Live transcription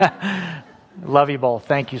Love you both.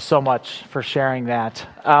 Thank you so much for sharing that.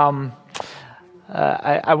 I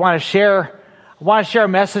want to share a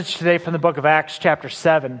message today from the book of Acts, chapter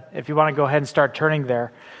 7. If you want to go ahead and start turning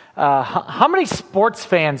there. How many sports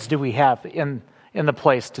fans do we have in the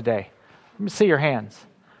place today? Let me see your hands.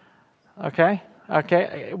 Okay.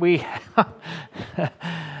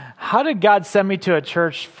 How did God send me to a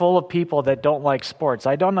church full of people that don't like sports?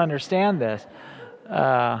 I don't understand this.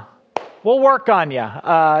 We'll work on you.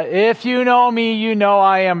 If you know me, you know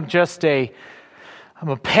I'm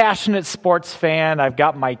a passionate sports fan. I've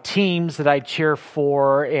got my teams that I cheer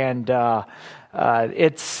for, and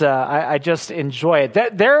I just enjoy it.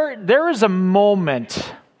 There is a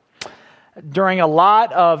moment during a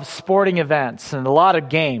lot of sporting events and a lot of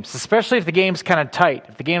games, especially if the game's kind of tight,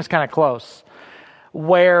 if the game's kind of close,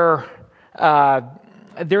 where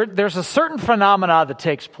there's a certain phenomena that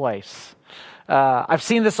takes place. I've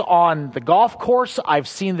seen this on the golf course. I've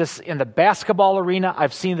seen this in the basketball arena.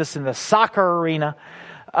 I've seen this in the soccer arena.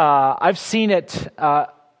 I've seen it all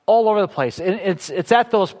over the place. And it's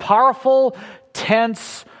at those powerful,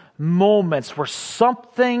 tense moments where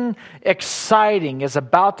something exciting is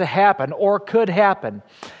about to happen or could happen.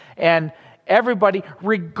 And everybody,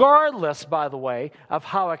 regardless, by the way, of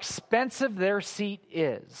how expensive their seat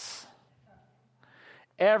is,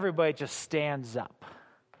 everybody just stands up.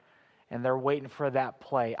 And they're waiting for that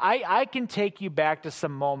play. I can take you back to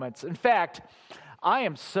some moments. In fact, I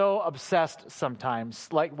am so obsessed sometimes.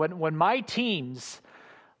 Like when my teams,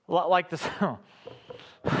 like this,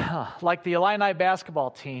 like the Illini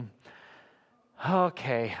basketball team.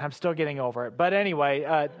 Okay, I'm still getting over it. But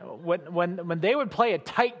anyway, when they would play a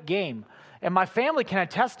tight game, and my family can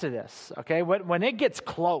attest to this. Okay, when it gets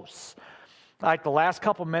close, like the last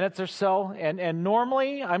couple minutes or so, and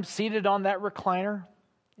normally I'm seated on that recliner.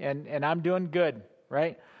 And I'm doing good,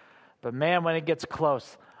 right? But man, when it gets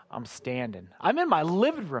close, I'm standing. I'm in my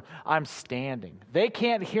living room. I'm standing. They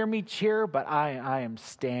can't hear me cheer, but I am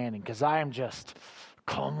standing because I am just,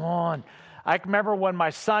 come on. I remember when my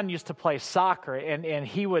son used to play soccer, and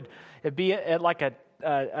it'd be at like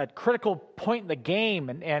a critical point in the game,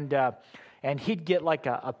 and he'd get like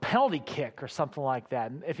a penalty kick or something like that.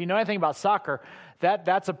 And if you know anything about soccer,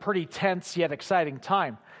 that's a pretty tense yet exciting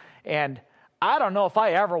time. And I don't know if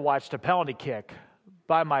I ever watched a penalty kick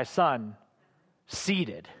by my son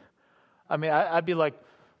seated. I mean, I'd be like,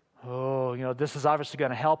 oh, this is obviously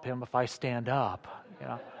going to help him if I stand up,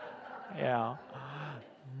 Yeah.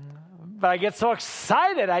 But I get so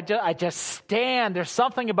excited, I just stand. There's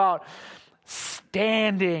something about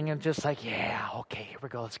standing and just like, yeah, okay, here we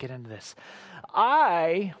go. Let's get into this.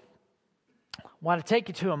 I want to take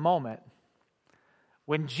you to a moment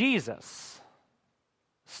when Jesus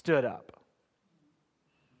stood up.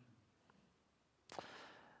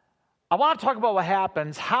 I want to talk about what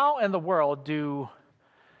happens. How in the world do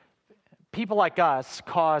people like us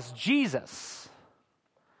cause Jesus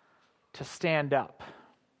to stand up?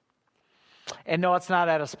 And no, it's not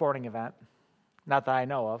at a sporting event. Not that I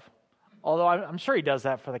know of. Although I'm sure he does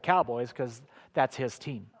that for the Cowboys because that's his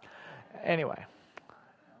team. Anyway,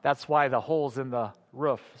 that's why the hole's in the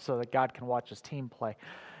roof so that God can watch his team play.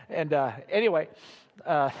 And anyway,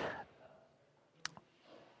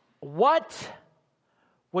 what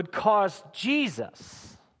would cause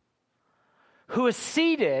Jesus, who is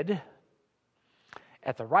seated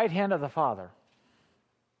at the right hand of the Father,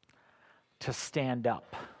 to stand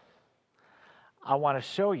up? I want to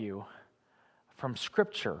show you from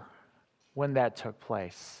Scripture when that took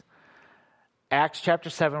place. Acts chapter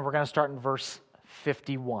 7, we're going to start in verse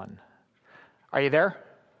 51. Are you there?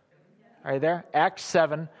 Are you there? Acts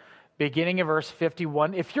 7, beginning of verse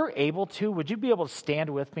 51. If you're able to, would you be able to stand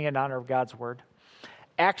with me in honor of God's word?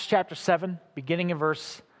 Acts chapter 7, beginning of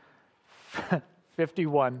verse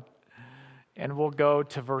 51, and we'll go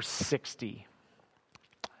to verse 60.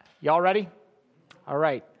 Y'all ready? All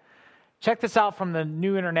right. Check this out from the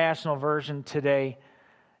New International Version today.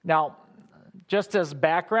 Now, just as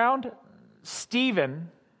background,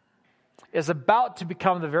 Stephen is about to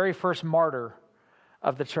become the very first martyr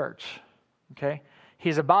of the church. Okay?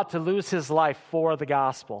 He's about to lose his life for the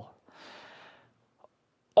gospel.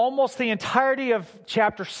 Almost the entirety of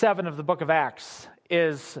chapter 7 of the book of Acts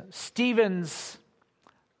is Stephen's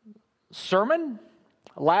sermon,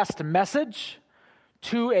 last message,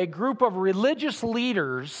 to a group of religious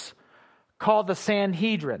leaders called the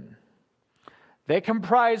Sanhedrin. They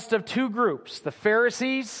comprised of two groups, the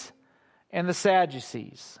Pharisees and the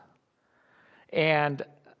Sadducees. And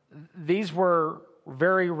these were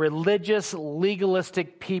very religious,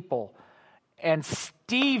 legalistic people. And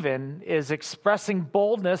Stephen is expressing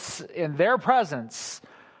boldness in their presence,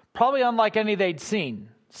 probably unlike any they'd seen.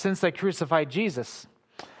 since they crucified Jesus.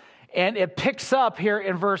 And it picks up here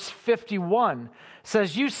in verse 51. It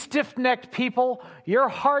says, "You stiff-necked people, your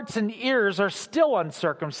hearts and ears are still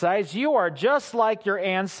uncircumcised. You are just like your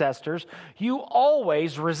ancestors. You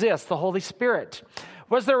always resist the Holy Spirit.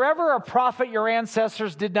 Was there ever a prophet your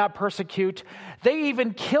ancestors did not persecute? They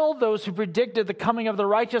even killed those who predicted the coming of the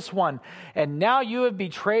righteous one. And now you have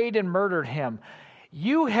betrayed and murdered him.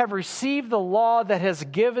 You have received the law that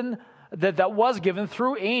was given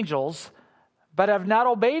through angels, but have not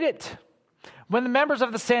obeyed it." When the members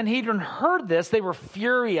of the Sanhedrin heard this, they were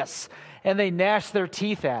furious, and they gnashed their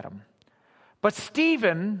teeth at him. But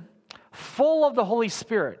Stephen, full of the Holy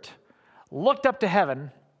Spirit, looked up to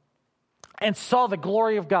heaven and saw the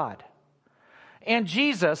glory of God, and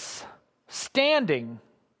Jesus standing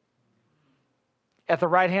at the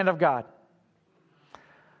right hand of God.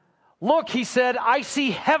 "Look," he said, "I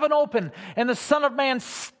see heaven open and the Son of Man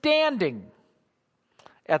standing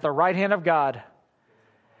at the right hand of God."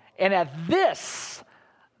 And at this,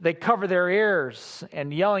 they covered their ears,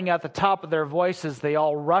 and yelling at the top of their voices, they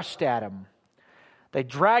all rushed at him. They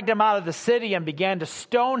dragged him out of the city and began to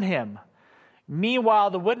stone him.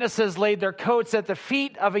 Meanwhile, the witnesses laid their coats at the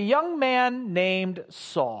feet of a young man named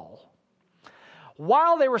Saul.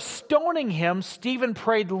 While they were stoning him, Stephen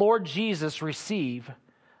prayed, "Lord Jesus, receive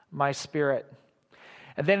my spirit."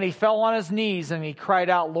 And then he fell on his knees and he cried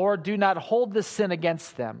out, "Lord, do not hold this sin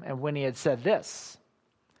against them." And when he had said this,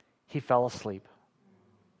 he fell asleep.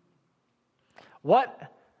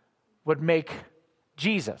 What would make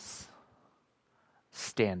Jesus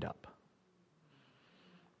stand up?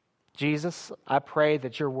 Jesus, I pray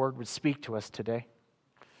that your word would speak to us today.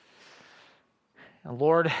 And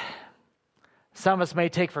Lord, some of us may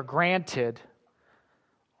take for granted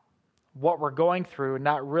what we're going through and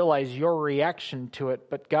not realize your reaction to it.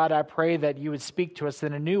 But God, I pray that you would speak to us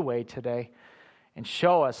in a new way today and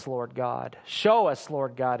show us, Lord God,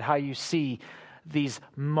 how you see these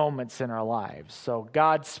moments in our lives. So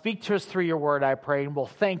God, speak to us through your word, I pray, and we'll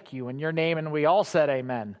thank you in your name. And we all said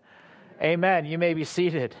amen. Amen. You may be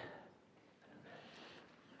seated.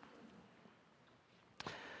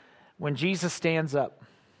 When Jesus stands up,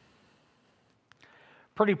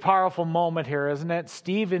 pretty powerful moment here, isn't it?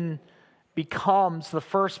 Stephen becomes the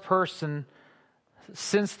first person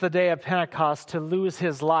since the day of Pentecost to lose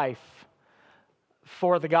his life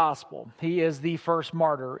for the gospel. He is the first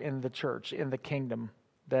martyr in the church, in the kingdom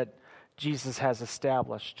that Jesus has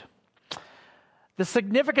established. The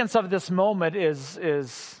significance of this moment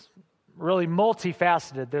is really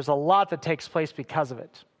multifaceted. There's a lot that takes place because of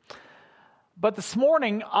it. But this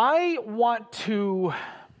morning, I want to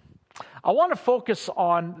focus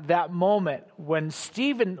on that moment when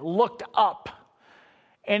Stephen looked up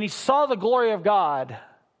and he saw the glory of God,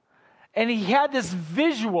 and he had this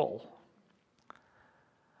visual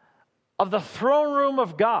of the throne room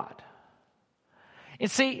of God.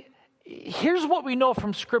 And see, here's what we know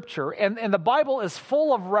from Scripture, and the Bible is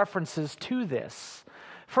full of references to this.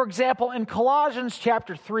 For example, in Colossians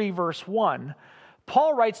chapter 3, verse 1,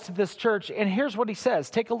 Paul writes to this church, and here's what he says.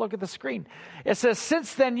 Take a look at the screen. It says,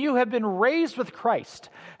 "Since then you have been raised with Christ.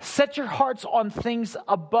 Set your hearts on things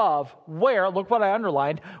above, where," look what I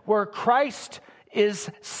underlined, "where Christ is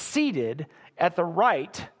seated at the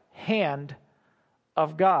right hand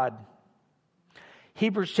of God."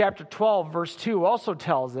 Hebrews chapter 12, verse 2 also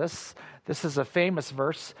tells us, this is a famous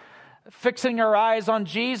verse, "Fixing our eyes on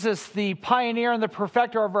Jesus, the pioneer and the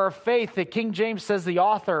perfecter of our faith," the King James says the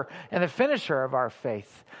author and the finisher of our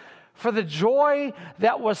faith. "For the joy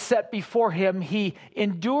that was set before him, he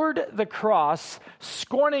endured the cross,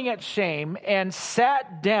 scorning its shame, and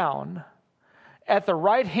sat down at the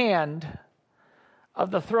right hand of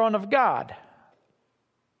the throne of God."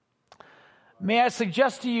 May I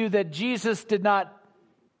suggest to you that Jesus did not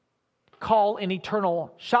call an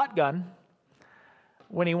eternal shotgun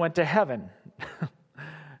when he went to heaven.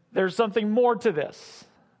 There's something more to this.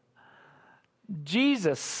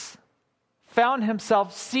 Jesus found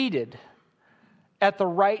himself seated at the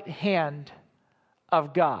right hand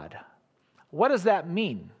of God. What does that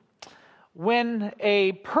mean? When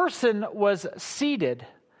a person was seated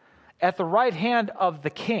at the right hand of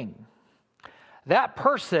the king, that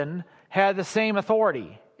person had the same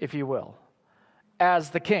authority, if you will,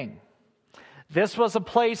 as the king. This was a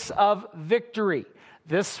place of victory.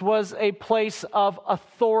 This was a place of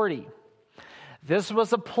authority. This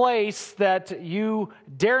was a place that you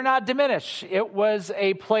dare not diminish. It was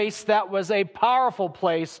a place that was a powerful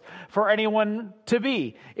place for anyone to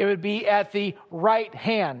be. It would be at the right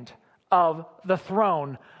hand of the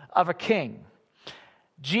throne of a king.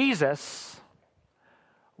 Jesus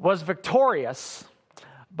was victorious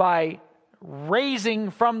by raising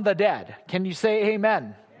from the dead. Can you say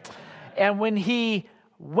amen? And when he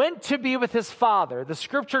went to be with his Father, the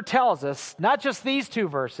scripture tells us, not just these two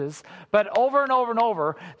verses, but over and over and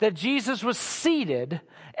over, that Jesus was seated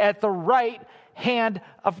at the right hand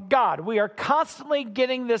of God. We are constantly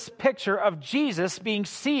getting this picture of Jesus being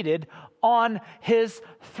seated on his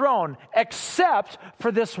throne, except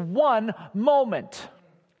for this one moment.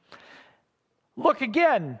 Look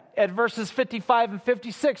again at verses 55 and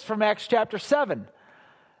 56 from Acts chapter 7.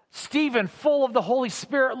 Stephen, full of the Holy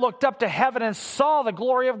Spirit, looked up to heaven and saw the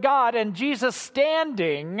glory of God, and Jesus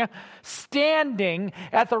standing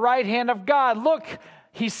at the right hand of God. Look,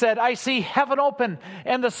 he said, I see heaven open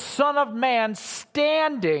and the Son of Man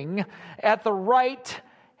standing at the right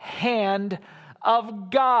hand of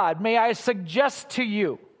God. May I suggest to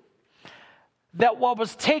you that what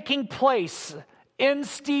was taking place in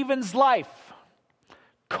Stephen's life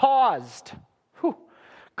caused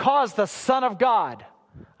the Son of God.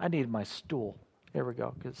 I need my stool. Here we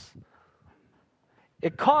go, because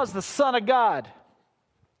it caused the Son of God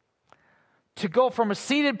to go from a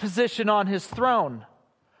seated position on his throne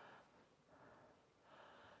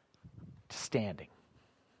to standing.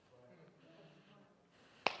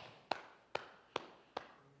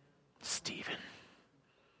 Stephen.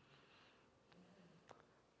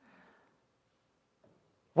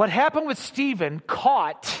 What happened with Stephen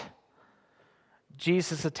caught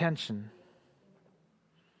Jesus' attention.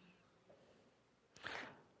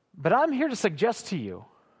 But I'm here to suggest to you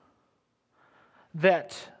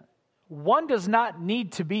that one does not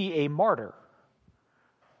need to be a martyr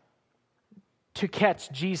to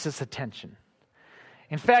catch Jesus' attention.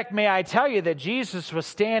 In fact, may I tell you that Jesus was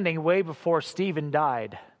standing way before Stephen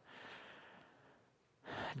died.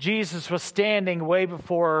 Jesus was standing way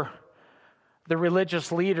before the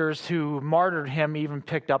religious leaders who martyred him even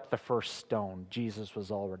picked up the first stone. Jesus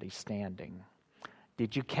was already standing.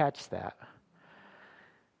 Did you catch that?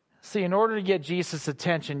 See, in order to get Jesus'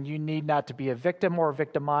 attention, you need not to be a victim or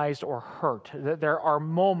victimized or hurt. There are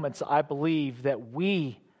moments, I believe, that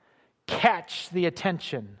we catch the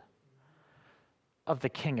attention of the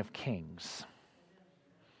King of Kings.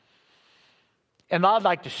 And I'd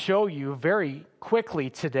like to show you very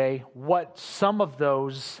quickly today what some of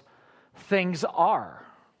those things are.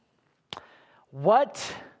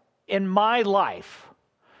 What in my life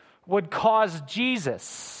would cause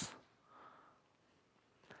Jesus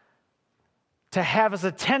to have his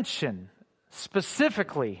attention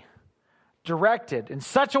specifically directed in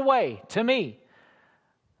such a way to me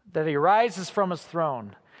that he rises from his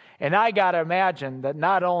throne? And I got to imagine that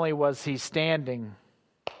not only was he standing,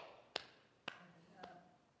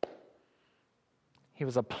 he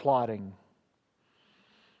was applauding.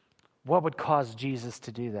 What would cause Jesus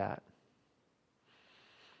to do that?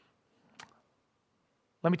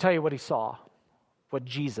 Let me tell you what he saw, what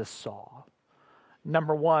Jesus saw.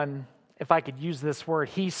 Number one, if I could use this word,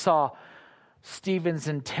 he saw Stephen's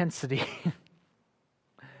intensity,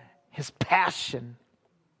 his passion,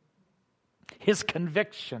 his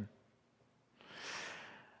conviction.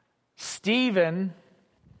 Stephen,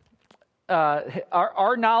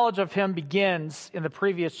 our knowledge of him begins in the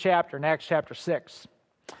previous chapter, in Acts chapter 6.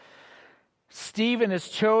 Stephen is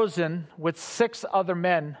chosen with 6 other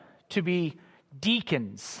men to be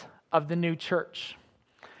deacons of the new church.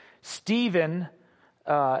 Stephen,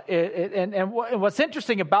 and what's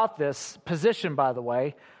interesting about this position, by the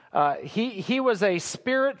way, he was a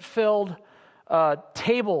spirit-filled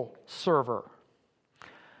table server.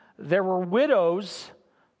 There were widows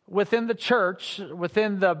within the church,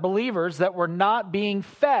 within the believers, that were not being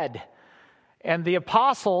fed. And the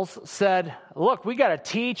apostles said, look, we got to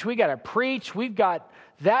teach, we got to preach, we've got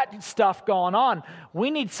that stuff going on.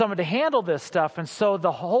 We need someone to handle this stuff. And so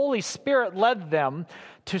the Holy Spirit led them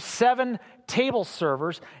to 7 table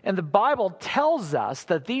servers. And the Bible tells us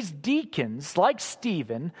that these deacons, like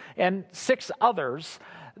Stephen and 6 others,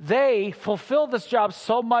 they fulfilled this job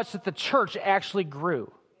so much that the church actually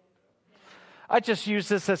grew. I just use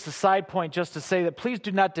this as a side point just to say that please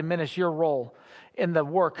do not diminish your role in the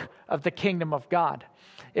work of the kingdom of God.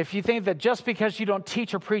 If you think that just because you don't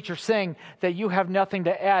teach or preach or sing that you have nothing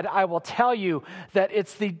to add, I will tell you that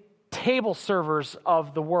it's the table servers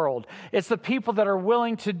of the world. It's the people that are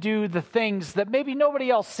willing to do the things that maybe nobody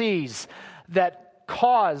else sees that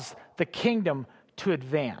cause the kingdom to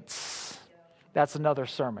advance. That's another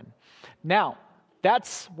sermon. Now,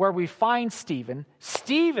 that's where we find Stephen.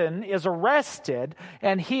 Stephen is arrested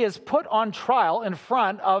and he is put on trial in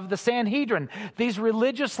front of the Sanhedrin. These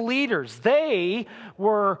religious leaders, they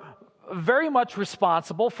were very much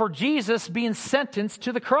responsible for Jesus being sentenced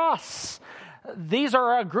to the cross. These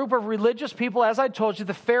are a group of religious people, as I told you,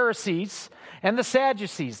 the Pharisees and the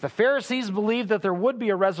Sadducees. The Pharisees believed that there would be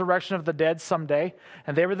a resurrection of the dead someday,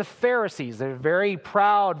 and they were the Pharisees. They were very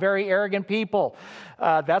proud, very arrogant people.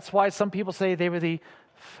 That's why some people say they were the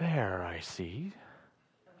Pharisees.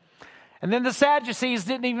 And then the Sadducees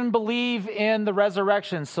didn't even believe in the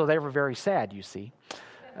resurrection, so they were very sad, you see.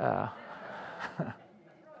 I'm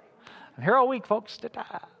here all week, folks.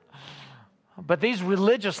 But these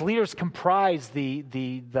religious leaders comprise the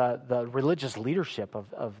religious leadership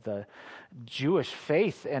of the Jewish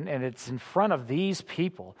faith, and it's in front of these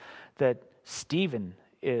people that Stephen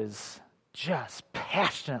is just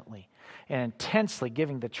passionately and intensely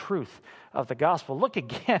giving the truth of the gospel. Look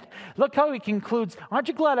again. Look how he concludes. Aren't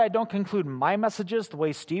you glad I don't conclude my messages the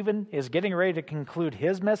way Stephen is getting ready to conclude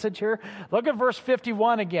his message here? Look at verse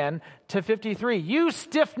 51 again to 53. You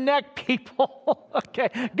stiff-necked people. Okay,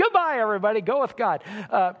 goodbye, everybody. Go with God.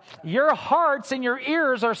 Your hearts and your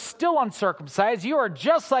ears are still uncircumcised. You are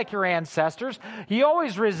just like your ancestors. You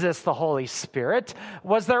always resist the Holy Spirit.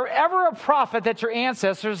 Was there ever a prophet that your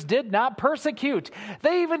ancestors did not persecute?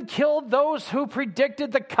 They even killed those who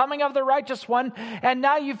predicted the coming of the righteous one, and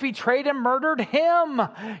now you've betrayed and murdered him.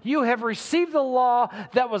 You have received the law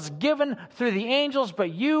that was given through the angels,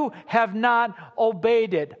 but you have not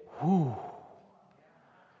obeyed it. Whew.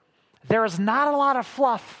 There is not a lot of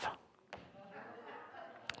fluff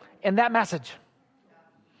in that message.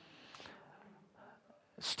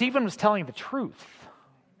 Stephen was telling the truth.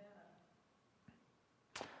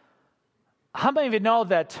 How many of you know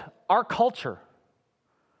that our culture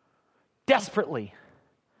desperately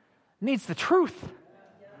needs the truth?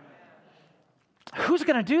 Who's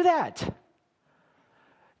going to do that?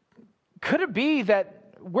 Could it be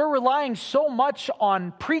that we're relying so much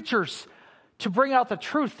on preachers to bring out the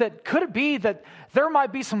truth that could it be that there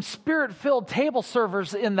might be some spirit-filled table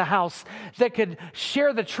servers in the house that could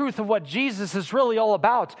share the truth of what Jesus is really all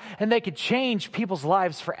about, and they could change people's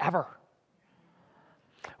lives forever?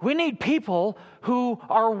 We need people who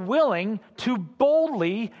are willing to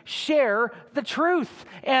boldly share the truth.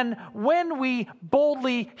 And when we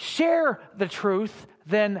boldly share the truth,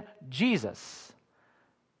 then Jesus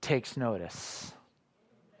takes notice.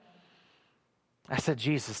 I said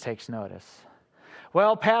Jesus takes notice.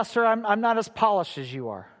 Well, Pastor, I'm not as polished as you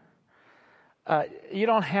are. You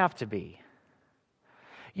don't have to be.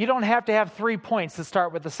 You don't have to have 3 points that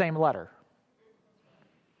start with the same letter.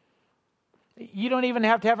 You don't even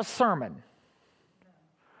have to have a sermon.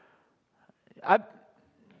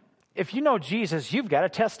 If you know Jesus, you've got a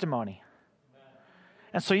testimony.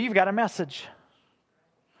 And so you've got a message.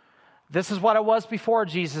 This is what I was before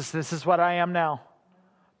Jesus. This is what I am now.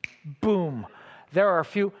 Boom. There are a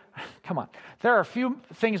few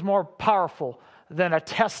things more powerful than a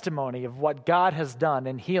testimony of what God has done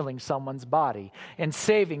in healing someone's body, in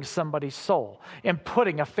saving somebody's soul, in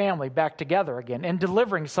putting a family back together again, in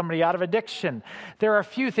delivering somebody out of addiction. There are a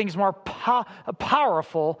few things more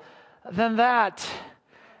powerful than that.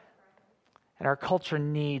 And our culture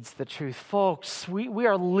needs the truth. Folks, we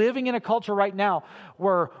are living in a culture right now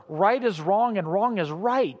where right is wrong and wrong is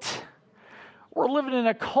right. We're living in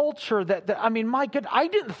a culture my God, I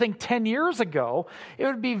didn't think 10 years ago it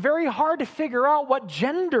would be very hard to figure out what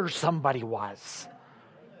gender somebody was.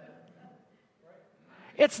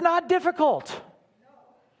 It's not difficult.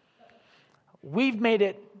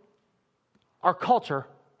 Our culture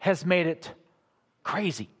has made it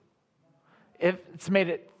crazy. It's made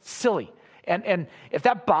it silly. And if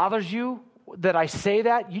that bothers you, that I say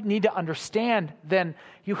that, you need to understand, then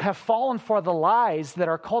you have fallen for the lies that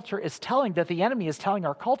our culture is telling, that the enemy is telling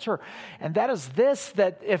our culture. And that is this,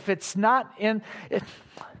 that if it's not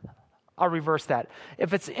I'll reverse that.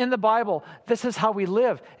 If it's in the Bible, this is how we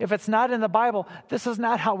live. If it's not in the Bible, this is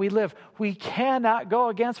not how we live. We cannot go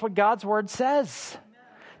against what God's word says.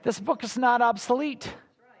 This book is not obsolete.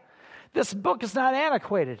 This book is not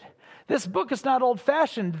antiquated. This book is not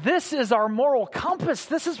old-fashioned. This is our moral compass.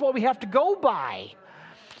 This is what we have to go by.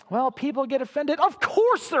 Well, people get offended. Of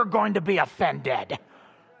course they're going to be offended.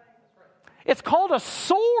 It's called a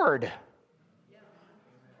sword,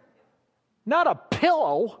 not a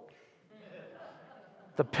pillow.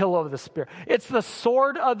 The pillow of the Spirit. It's the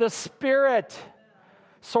sword of the Spirit.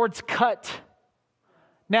 Swords cut.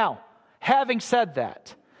 Now, having said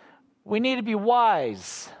that, we need to be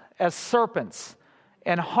wise as serpents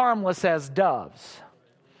and harmless as doves.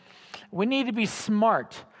 We need to be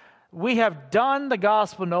smart. We have done the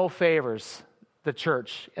gospel no favors, the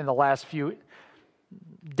church, in the last few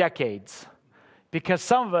decades. Because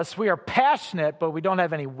some of us, we are passionate, but we don't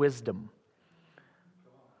have any wisdom.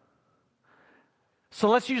 So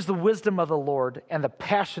let's use the wisdom of the Lord and the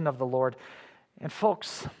passion of the Lord And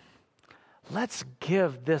folks, let's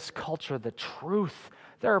give this culture the truth.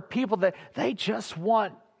 There are people that they just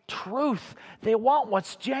want truth. They want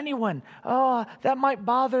what's genuine. Oh, that might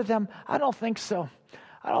bother them. I don't think so.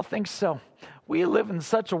 I don't think so. We live in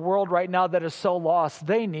such a world right now that is so lost.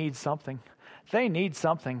 They need something. They need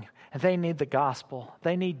something. And they need the gospel.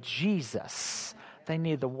 They need Jesus. They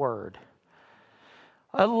need the word.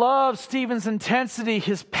 I love Stephen's intensity,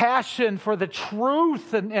 his passion for the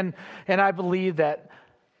truth. And I believe that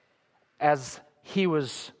as he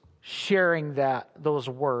was sharing those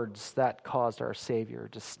words, that caused our Savior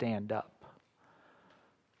to stand up.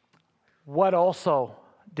 What also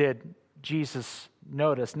did Jesus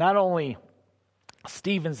notice? Not only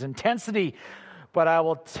Stephen's intensity, but I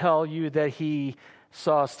will tell you that he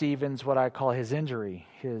saw Stephen's, what I call his injury,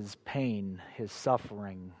 his pain, his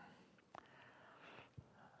suffering.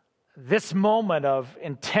 This moment of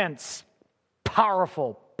intense,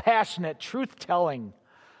 powerful, passionate truth-telling,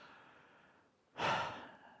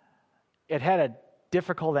 it had a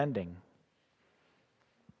difficult ending.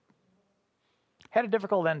 Had a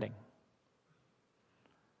difficult ending.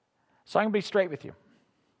 So I'm going to be straight with you,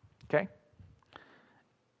 okay?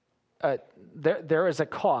 There is a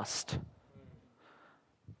cost.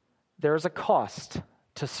 There is a cost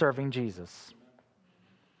to serving Jesus.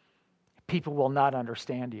 People will not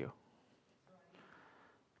understand you.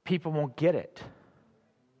 People won't get it.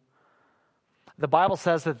 The Bible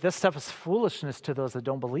says that this stuff is foolishness to those that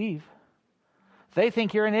don't believe. They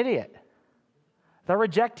think you're an idiot. They'll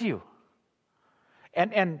reject you.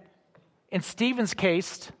 And in Stephen's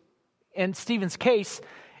case,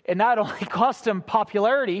 it not only cost him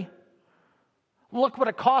popularity. Look what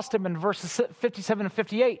it cost him in verses 57 and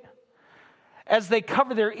 58. As they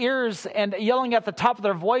covered their ears and yelling at the top of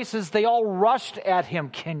their voices, they all rushed at him.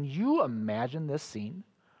 Can you imagine this scene?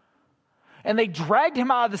 And they dragged him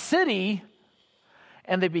out of the city,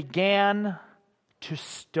 and they began to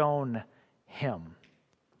stone him,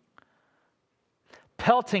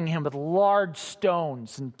 pelting him with large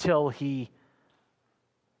stones until he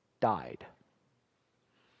died.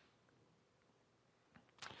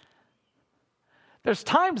 There's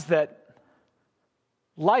times that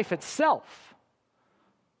life itself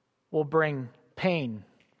will bring pain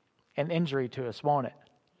and injury to us, won't it?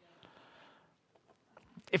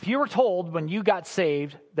 If you were told when you got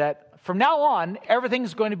saved that from now on,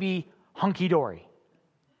 everything's going to be hunky-dory,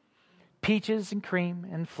 peaches and cream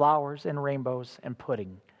and flowers and rainbows and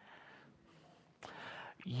pudding,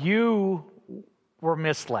 you were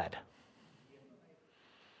misled.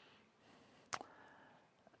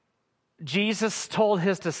 Jesus told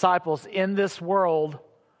his disciples, in this world,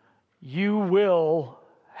 you will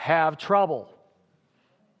have trouble.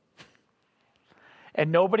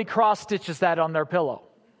 And nobody cross-stitches that on their pillow.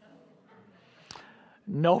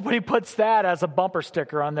 Nobody puts that as a bumper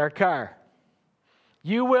sticker on their car.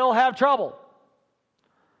 You will have trouble.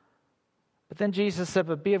 But then Jesus said,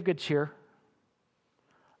 but be of good cheer.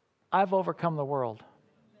 I've overcome the world.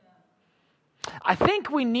 I think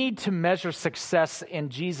we need to measure success in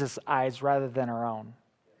Jesus' eyes rather than our own.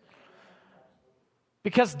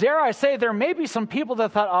 Because dare I say, there may be some people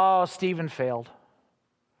that thought, oh, Stephen failed.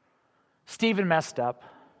 Stephen messed up.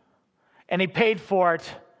 And he paid for it.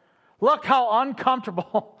 Look how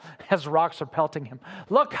uncomfortable, as rocks are pelting him,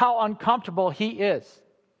 look how uncomfortable he is.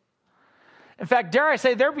 In fact, dare I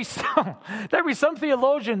say, there'd be some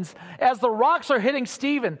theologians, as the rocks are hitting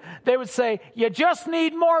Stephen, they would say, you just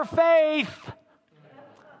need more faith.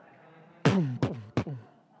 Boom, boom, boom.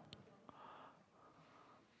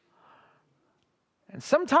 And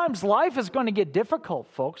sometimes life is going to get difficult,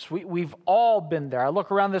 folks. We've all been there. I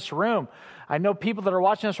look around this room. I know people that are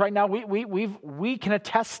watching us right now, we can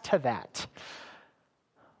attest to that.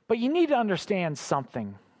 But you need to understand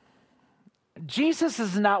something. Jesus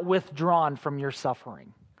is not withdrawn from your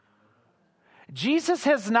suffering. Jesus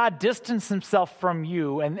has not distanced himself from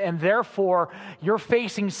you, and therefore you're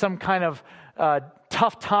facing some kind of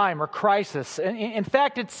tough time or crisis. In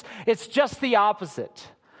fact, it's just the opposite.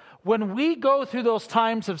 When we go through those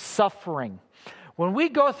times of suffering, when we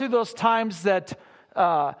go through those times that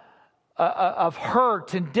of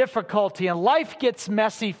hurt and difficulty, and life gets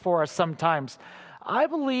messy for us sometimes, I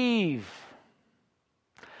believe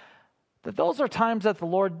that those are times that the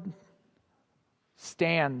Lord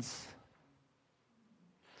stands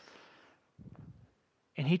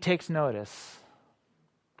and he takes notice.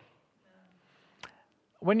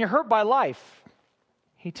 When you're hurt by life,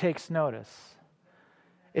 he takes notice.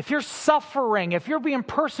 If you're suffering, if you're being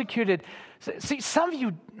persecuted, see, some of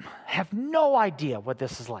you have no idea what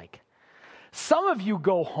this is like. Some of you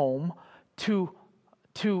go home to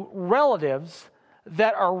relatives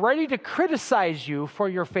that are ready to criticize you for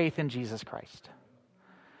your faith in Jesus Christ.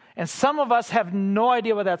 And some of us have no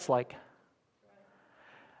idea what that's like.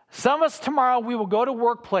 Some of us tomorrow, we will go to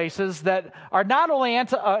workplaces that are not only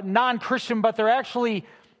non-Christian, but they're actually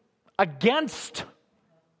against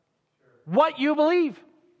what you believe.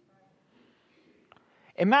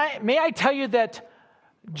 And may I tell you that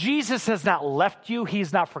Jesus has not left you.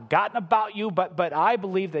 He's not forgotten about you, but I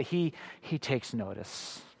believe that he takes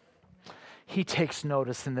notice. He takes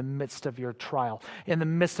notice in the midst of your trial, in the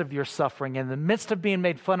midst of your suffering, in the midst of being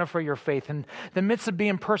made fun of for your faith, in the midst of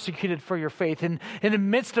being persecuted for your faith, in the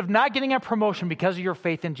midst of not getting a promotion because of your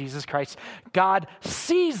faith in Jesus Christ. God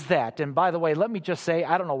sees that. And by the way, let me just say,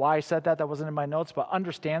 I don't know why I said that. That wasn't in my notes, but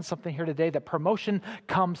understand something here today, that promotion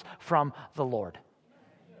comes from the Lord.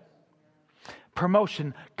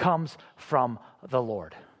 Promotion comes from the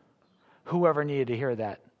Lord. Whoever needed to hear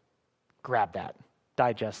that, grab that,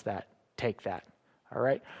 digest that. Take that, all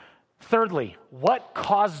right? Thirdly, what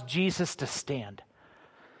caused Jesus to stand?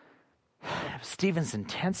 Stephen's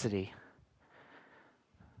intensity.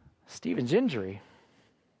 Stephen's injury.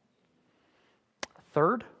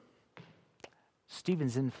 Third,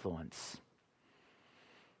 Stephen's influence.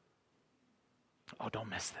 Oh, don't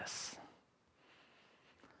miss this.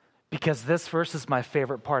 Because this verse is my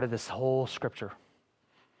favorite part of this whole scripture.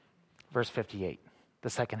 Verse 58,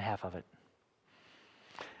 the second half of it.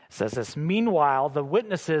 It says this, meanwhile, the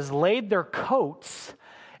witnesses laid their coats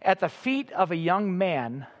at the feet of a young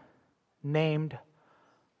man named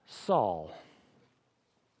Saul.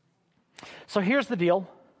 So here's the deal.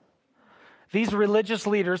 These religious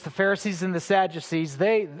leaders, the Pharisees and the Sadducees,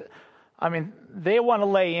 they want to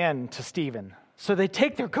lay in to Stephen. So they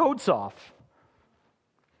take their coats off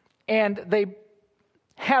and they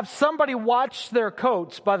have somebody watch their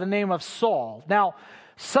coats by the name of Saul. Now,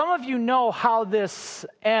 some of you know how this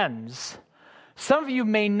ends. Some of you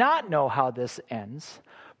may not know how this ends,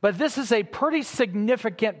 but this is a pretty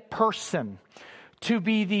significant person to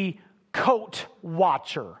be the coat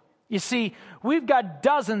watcher. You see, we've got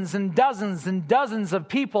dozens and dozens and dozens of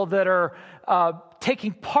people that are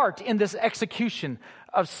taking part in this execution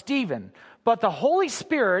of Stephen. But the Holy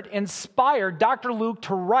Spirit inspired Dr. Luke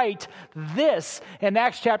to write this in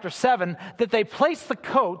Acts chapter 7, that they placed the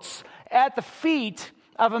coats at the feet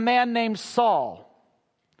of a man named Saul.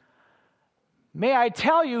 May I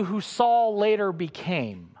tell you who Saul later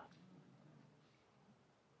became?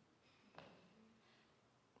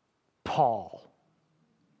 Paul.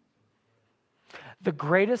 The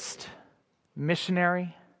greatest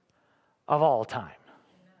missionary of all time.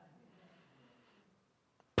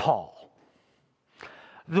 Paul.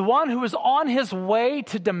 The one who was on his way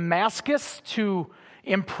to Damascus to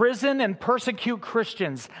imprison and persecute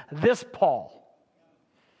Christians. This Paul.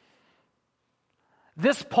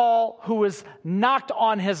 This Paul who was knocked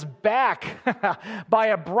on his back by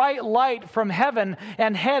a bright light from heaven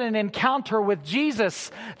and had an encounter with Jesus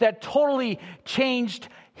that totally changed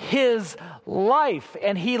his life.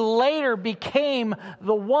 And he later became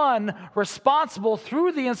the one responsible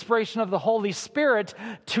through the inspiration of the Holy Spirit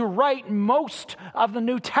to write most of the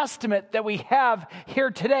New Testament that we have here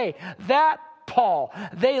today. That Paul.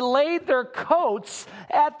 They laid their coats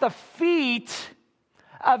at the feet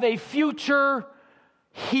of a future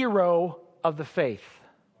hero of the faith.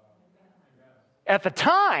 At the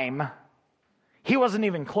time, he wasn't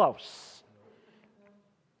even close.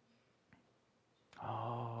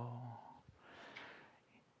 Oh.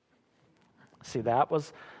 See, that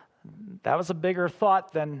was a bigger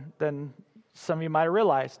thought than some of you might have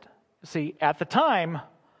realized. See, at the time,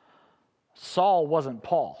 Saul wasn't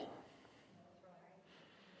Paul.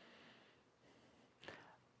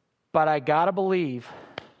 But I gotta believe,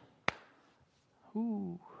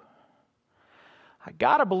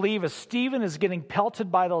 as Stephen is getting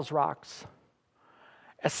pelted by those rocks,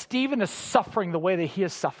 as Stephen is suffering the way that he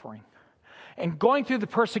is suffering, and going through the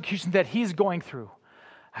persecution that he's going through,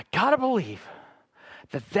 I gotta believe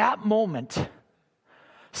that moment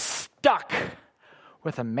stuck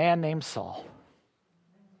with a man named Saul.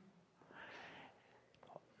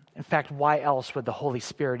 In fact, why else would the Holy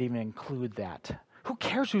Spirit even include that? Who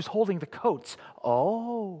cares who's holding the coats?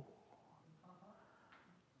 Oh.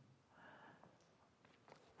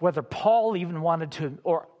 Whether Paul even wanted to,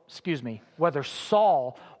 whether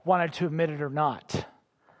Saul wanted to admit it or not,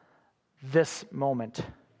 this moment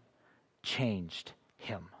changed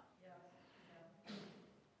him.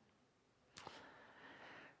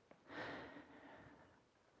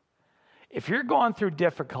 If you're going through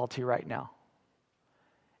difficulty right now,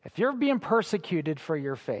 if you're being persecuted for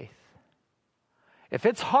your faith, if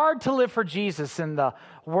it's hard to live for Jesus in the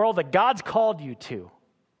world that God's called you to,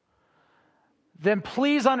 then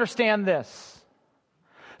please understand this.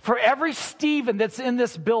 For every Stephen that's in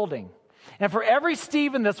this building, and for every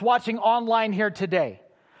Stephen that's watching online here today,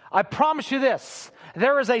 I promise you this,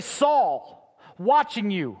 there is a Saul watching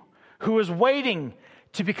you who is waiting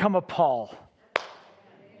to become a Paul.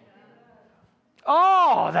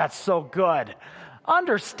 Oh, that's so good.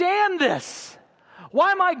 Understand this.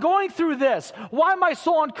 Why am I going through this? Why am I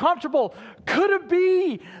so uncomfortable? Could it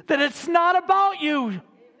be that it's not about you?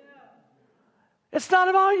 It's not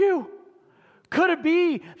about you. Could it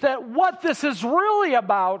be that what this is really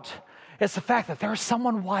about is the fact that there's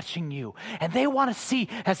someone watching you, and they want to see,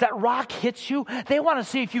 as that rock hits you, they want to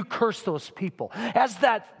see if you curse those people. As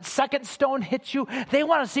that second stone hits you, they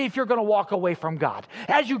want to see if you're going to walk away from God.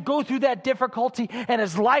 As you go through that difficulty, and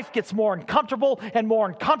as life gets more uncomfortable and more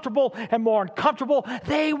uncomfortable and more uncomfortable,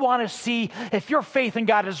 they want to see if your faith in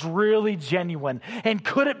God is really genuine. And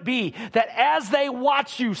could it be that as they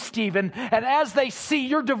watch you, Stephen, and as they see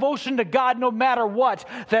your devotion to God no matter what,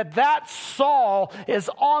 that Saul is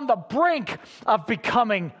on the brink of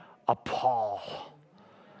becoming a Paul?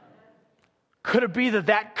 Could it be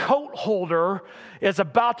that coat holder is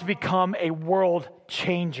about to become a world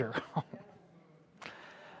changer?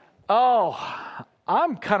 Oh,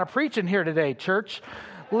 I'm kind of preaching here today, church.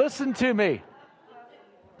 Listen to me.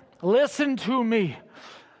 Listen to me.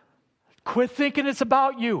 Quit thinking it's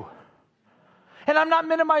about you. And I'm not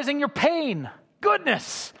minimizing your pain.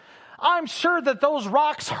 Goodness, I'm sure that those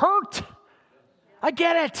rocks hurt. I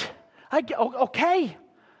get it. Okay.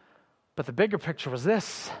 But the bigger picture was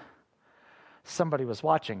this. Somebody was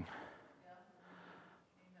watching.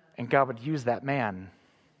 And God would use that man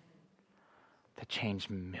to change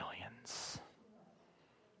millions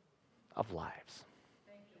of lives.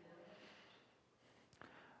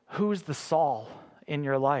 Who's the Saul in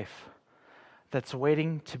your life that's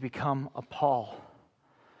waiting to become a Paul?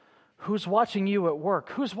 Who's watching you at work?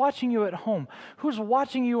 Who's watching you at home? Who's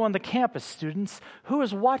watching you on the campus, students? Who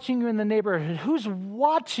is watching you in the neighborhood? Who's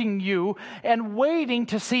watching you and waiting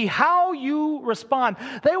to see how you respond?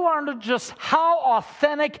 They want to know just how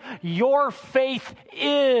authentic your faith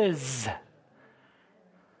is.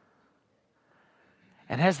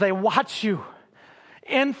 And as they watch you,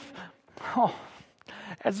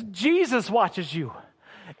 as Jesus watches you,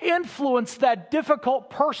 influence that difficult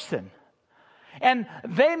person. And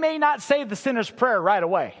they may not say the sinner's prayer right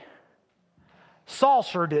away. Saul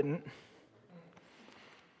sure didn't.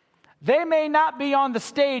 They may not be on the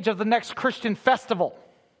stage of the next Christian festival.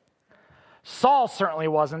 Saul certainly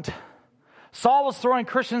wasn't. Saul was throwing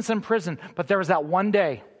Christians in prison, but there was that one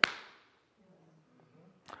day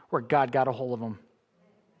where God got a hold of him.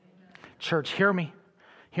 Church, hear me.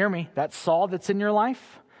 Hear me. That Saul that's in your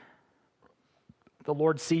life, the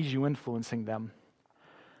Lord sees you influencing them.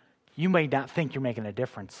 You may not think you're making a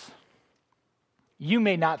difference. You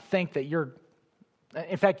may not think that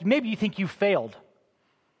in fact, maybe you think you failed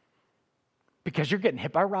because you're getting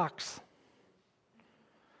hit by rocks.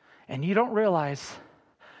 And you don't realize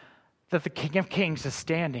that the King of Kings is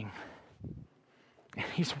standing and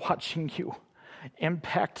he's watching you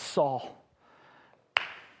impact Saul.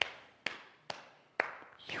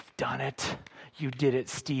 You've done it. You did it,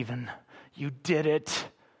 Stephen. You did it.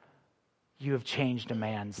 You have changed a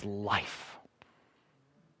man's life.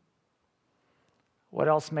 What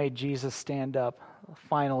else made Jesus stand up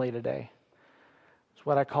finally today? It's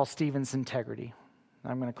what I call Stephen's integrity.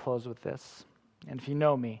 I'm going to close with this. And if you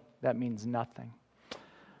know me, that means nothing.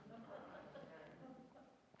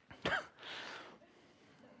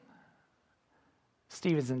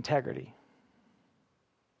 Stephen's integrity.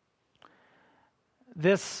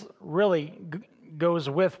 This really goes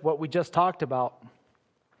with what we just talked about.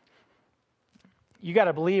 You got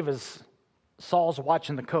to believe as Saul's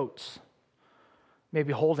watching the coats,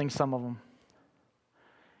 maybe holding some of them,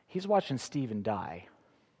 he's watching Stephen die.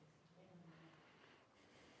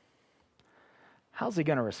 How's he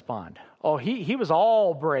going to respond? Oh, he was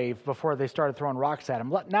all brave before they started throwing rocks at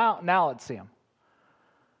him. Now let's see him.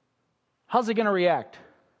 How's he going to react?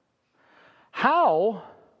 How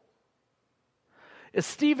is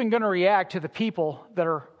Stephen going to react to the people that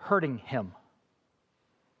are hurting him?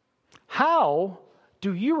 How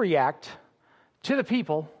do you react to the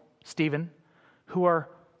people, Stephen, who are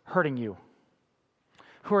hurting you,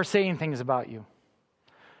 who are saying things about you,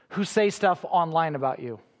 who say stuff online about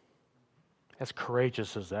you? As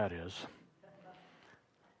courageous as that is.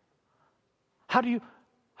 How do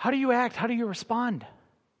you act? How do you respond?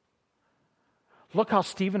 Look how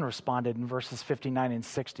Stephen responded in verses 59 and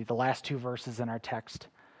 60, the last two verses in our text.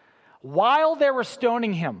 While they were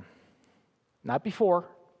stoning him, not before,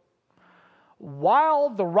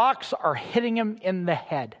 while the rocks are hitting him in the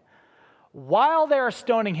head, While they are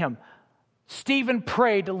stoning him, Stephen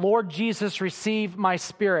prayed, Lord Jesus, receive my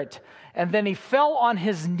spirit. And then he fell on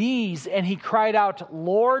his knees and he cried out,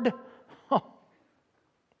 Lord,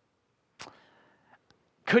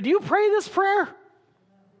 could you pray this prayer?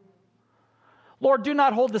 Lord, do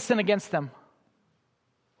not hold the sin against them.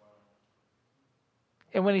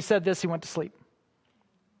 And when he said this, he went to sleep.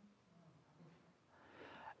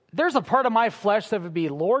 There's a part of my flesh that would be,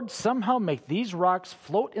 Lord, somehow make these rocks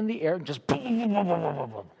float in the air and just boom, boom, boom, boom, boom,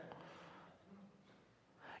 boom.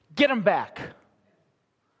 Get them back.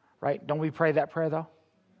 Right? Don't we pray that prayer, though?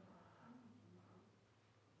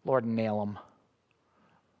 Lord, nail them.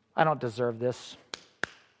 I don't deserve this.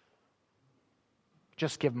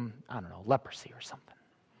 Just give them, I don't know, leprosy or something.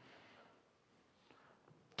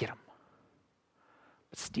 Get them.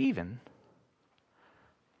 But Stephen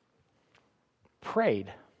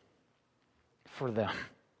prayed for them.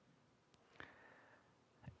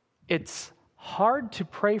 It's hard to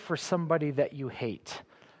pray for somebody that you hate.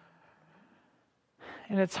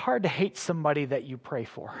 And it's hard to hate somebody that you pray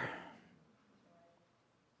for.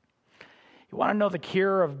 You want to know the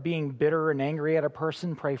cure of being bitter and angry at a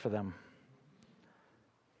person? Pray for them.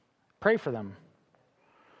 Pray for them.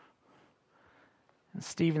 And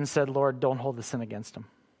Stephen said, Lord, don't hold the sin against him.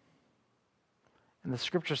 And the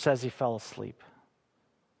scripture says he fell asleep.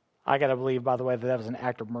 I got to believe, by the way, that was an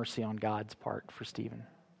act of mercy on God's part for Stephen.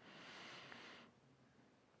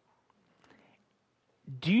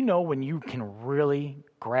 Do you know when you can really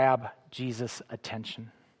grab Jesus'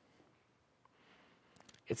 attention?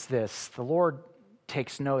 It's this. The Lord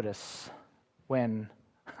takes notice when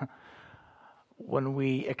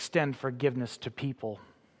we extend forgiveness to people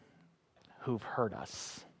who've hurt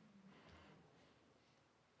us.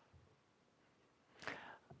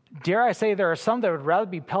 Dare I say there are some that would rather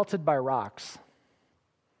be pelted by rocks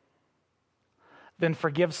than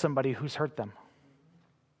forgive somebody who's hurt them.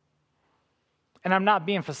 And I'm not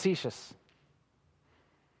being facetious.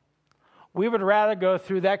 We would rather go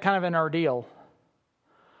through that kind of an ordeal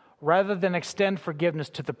rather than extend forgiveness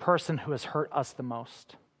to the person who has hurt us the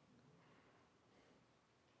most.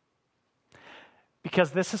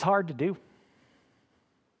 Because this is hard to do.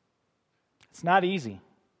 It's not easy.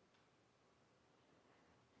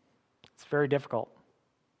 It's very difficult.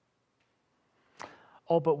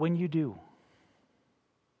 Oh, but when you do,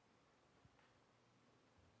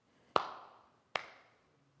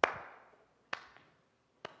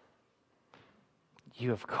 you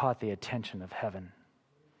have caught the attention of heaven.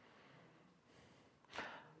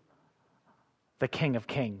 The King of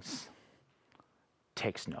Kings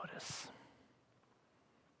takes notice.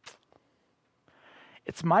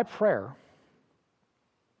 It's my prayer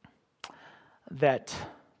that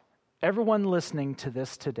everyone listening to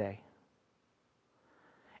this today,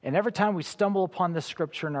 and every time we stumble upon this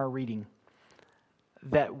scripture in our reading,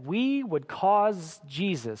 that we would cause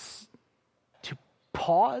Jesus to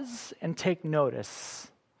pause and take notice,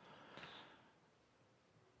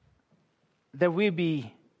 that we'd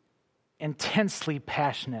be intensely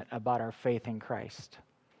passionate about our faith in Christ.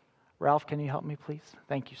 Ralph, can you help me, please?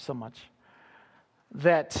 Thank you so much.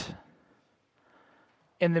 That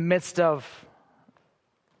in the midst of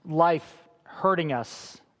life hurting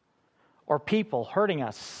us, or people hurting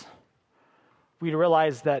us, we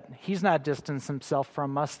realize that He's not distanced Himself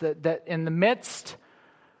from us, that in the midst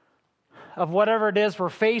of whatever it is we're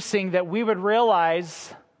facing, that we would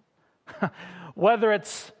realize, whether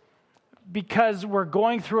it's because we're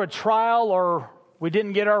going through a trial or we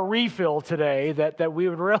didn't get our refill today, that we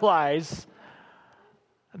would realize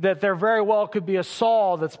that there very well could be a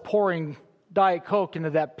Saul that's pouring Diet Coke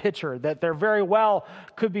into that pitcher, that there very well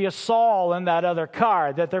could be a Saul in that other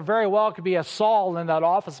car, that there very well could be a Saul in that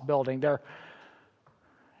office building. They're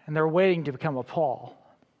waiting to become a Paul.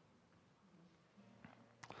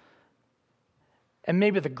 And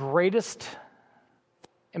maybe the greatest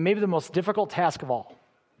and maybe the most difficult task of all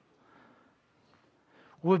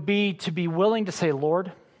would be to be willing to say,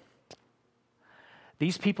 Lord,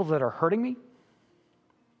 these people that are hurting me,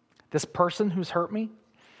 this person who's hurt me,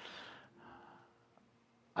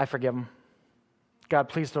 I forgive them. God,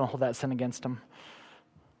 please don't hold that sin against them.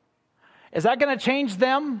 Is that going to change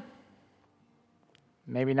them?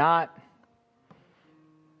 Maybe not.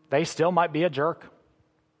 They still might be a jerk.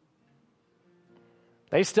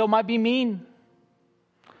 They still might be mean.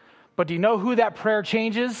 But do you know who that prayer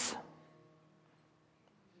changes?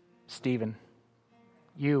 Stephen.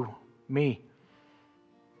 You, me.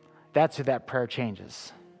 That's who that prayer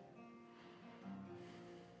changes.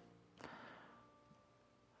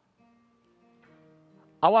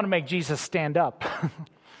 I want to make Jesus stand up.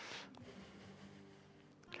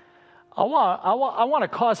 I want to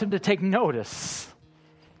cause him to take notice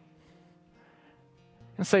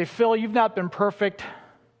and say, Phil, you've not been perfect.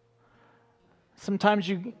 Sometimes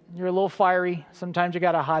you're a little fiery. Sometimes you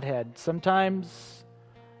got a hot head. Sometimes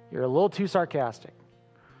you're a little too sarcastic.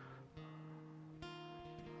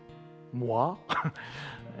 Moi?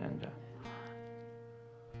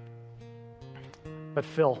 But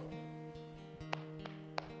Phil,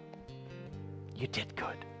 you did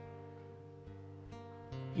good.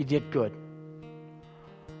 You did good.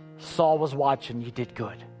 Saul was watching. You did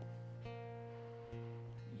good.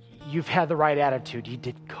 You've had the right attitude. You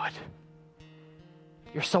did good.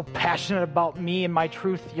 You're so passionate about me and my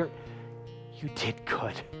truth. You did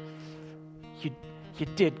good. You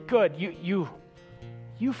did good.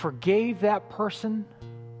 You forgave that person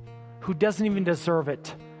who doesn't even deserve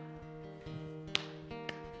it.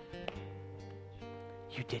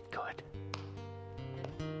 You did good.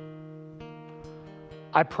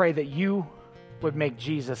 I pray that you would make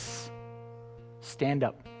Jesus stand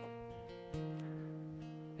up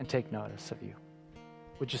and take notice of you.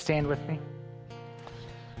 Would you stand with me?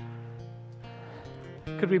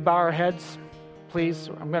 Could we bow our heads, please?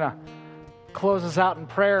 I'm going to close us out in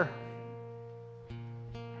prayer.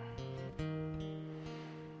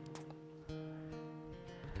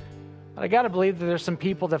 But I got to believe that there's some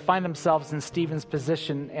people that find themselves in Stephen's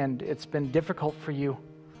position, and it's been difficult for you.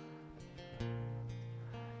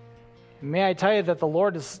 May I tell you that the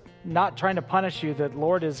Lord is not trying to punish you, that the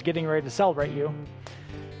Lord is getting ready to celebrate you.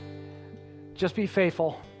 Just be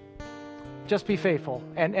faithful. Just be faithful.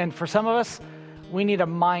 And for some of us, we need a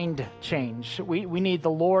mind change. We need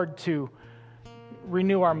the Lord to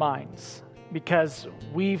renew our minds because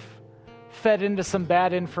we've fed into some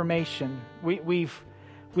bad information. We've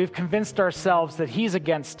convinced ourselves that He's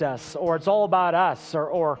against us, or it's all about us,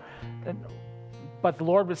 but the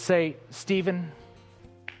Lord would say, Stephen,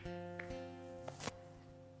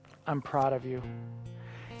 I'm proud of you.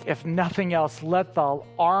 If nothing else, let the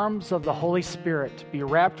arms of the Holy Spirit be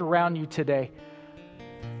wrapped around you today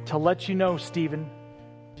to let you know, Stephen,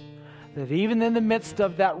 that even in the midst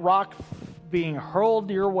of that rock being hurled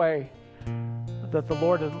your way, that the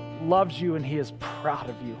Lord loves you and He is proud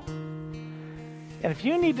of you. And if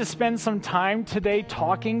you need to spend some time today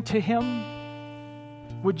talking to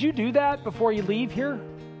Him, would you do that before you leave here?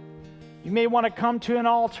 You may want to come to an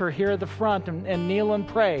altar here at the front and kneel and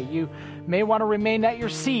pray. You may want to remain at your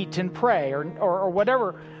seat and pray or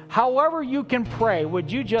whatever. However you can pray,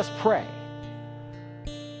 would you just pray?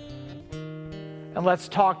 And let's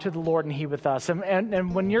talk to the Lord and He with us.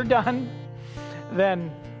 And when you're done,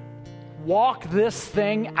 then walk this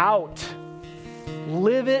thing out.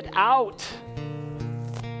 Live it out.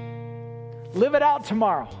 Live it out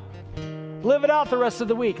tomorrow. Live it out the rest of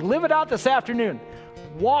the week. Live it out this afternoon.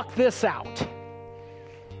 Walk this out.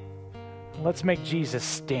 Let's make Jesus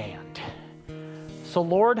stand. So,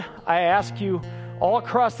 Lord, I ask you all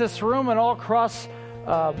across this room and all across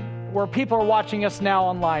where people are watching us now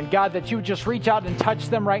online, God, that you would just reach out and touch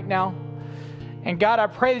them right now. And God, I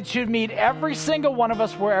pray that you'd meet every single one of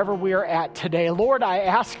us wherever we are at today. Lord, I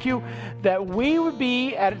ask you that we would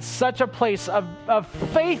be at such a place of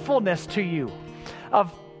faithfulness to you,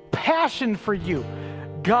 of passion for you.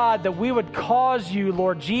 God, that we would cause you,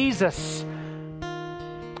 Lord Jesus,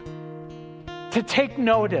 to take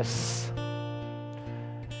notice.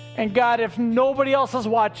 And God, if nobody else is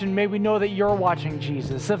watching, may we know that you're watching,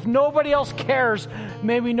 Jesus. If nobody else cares,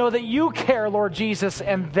 may we know that you care, Lord Jesus,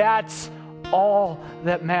 and that's all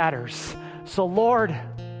that matters. So, Lord,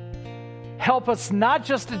 help us not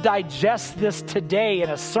just to digest this today in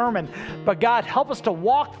a sermon, but God, help us to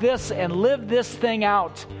walk this and live this thing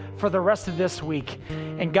out for the rest of this week.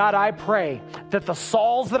 And God, I pray that the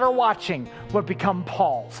Sauls that are watching would become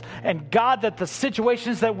Pauls. And God, that the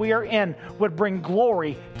situations that we are in would bring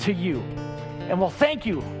glory to you. And we'll thank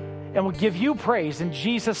you and we'll give you praise in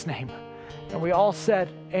Jesus' name. And we all said,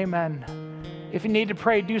 amen. If you need to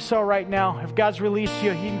pray, do so right now. If God's released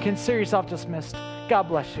you, you can consider yourself dismissed. God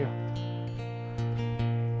bless you.